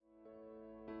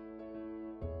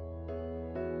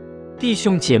弟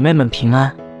兄姐妹们平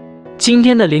安。今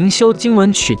天的灵修经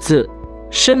文取自《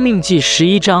申命记》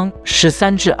11章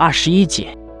13至21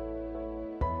节。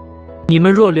你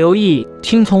们若留意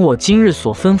听从我今日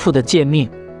所吩咐的诫命，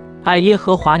爱耶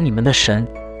和华你们的神，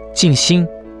尽心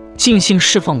尽性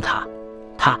侍奉他，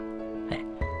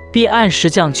必按时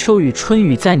降秋雨春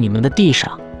雨在你们的地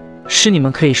上，使你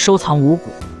们可以收藏五谷、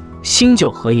新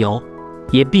酒和油，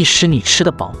也必使你吃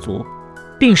得饱足，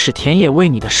并使田野为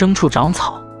你的牲畜长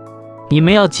草。你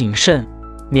们要谨慎，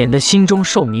免得心中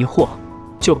受迷惑，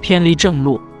就偏离正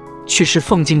路，去侍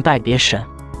奉敬拜别神。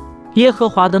耶和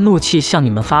华的怒气向你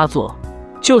们发作，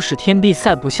就使天地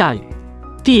塞不下雨，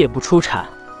地也不出产，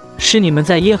使你们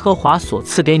在耶和华所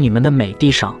赐给你们的美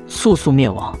地上速速灭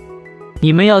亡。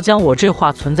你们要将我这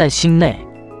话存在心内，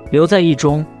留在意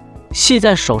中，系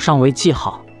在手上为记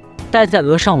号，戴在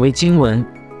额上为经文，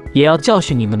也要教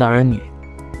训你们的儿女，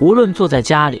无论坐在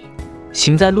家里，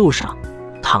行在路上，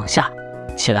躺下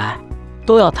起来，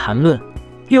都要谈论，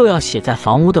又要写在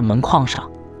房屋的门框上，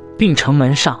并城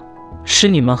门上，使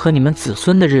你们和你们子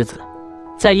孙的日子，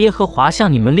在耶和华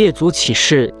向你们列祖起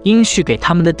誓应许给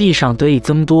他们的地上得以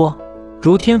增多，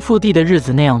如天覆地的日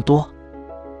子那样多。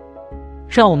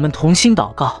让我们同心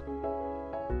祷告。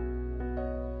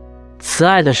慈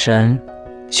爱的神，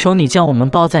求你将我们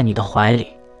抱在你的怀里，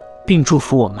并祝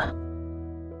福我们。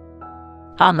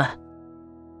阿们。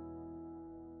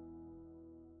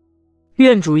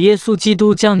愿主耶稣基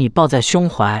督将你抱在胸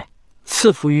怀，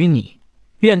赐福于你，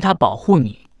愿他保护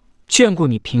你，眷顾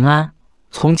你平安，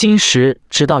从今时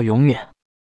直到永远。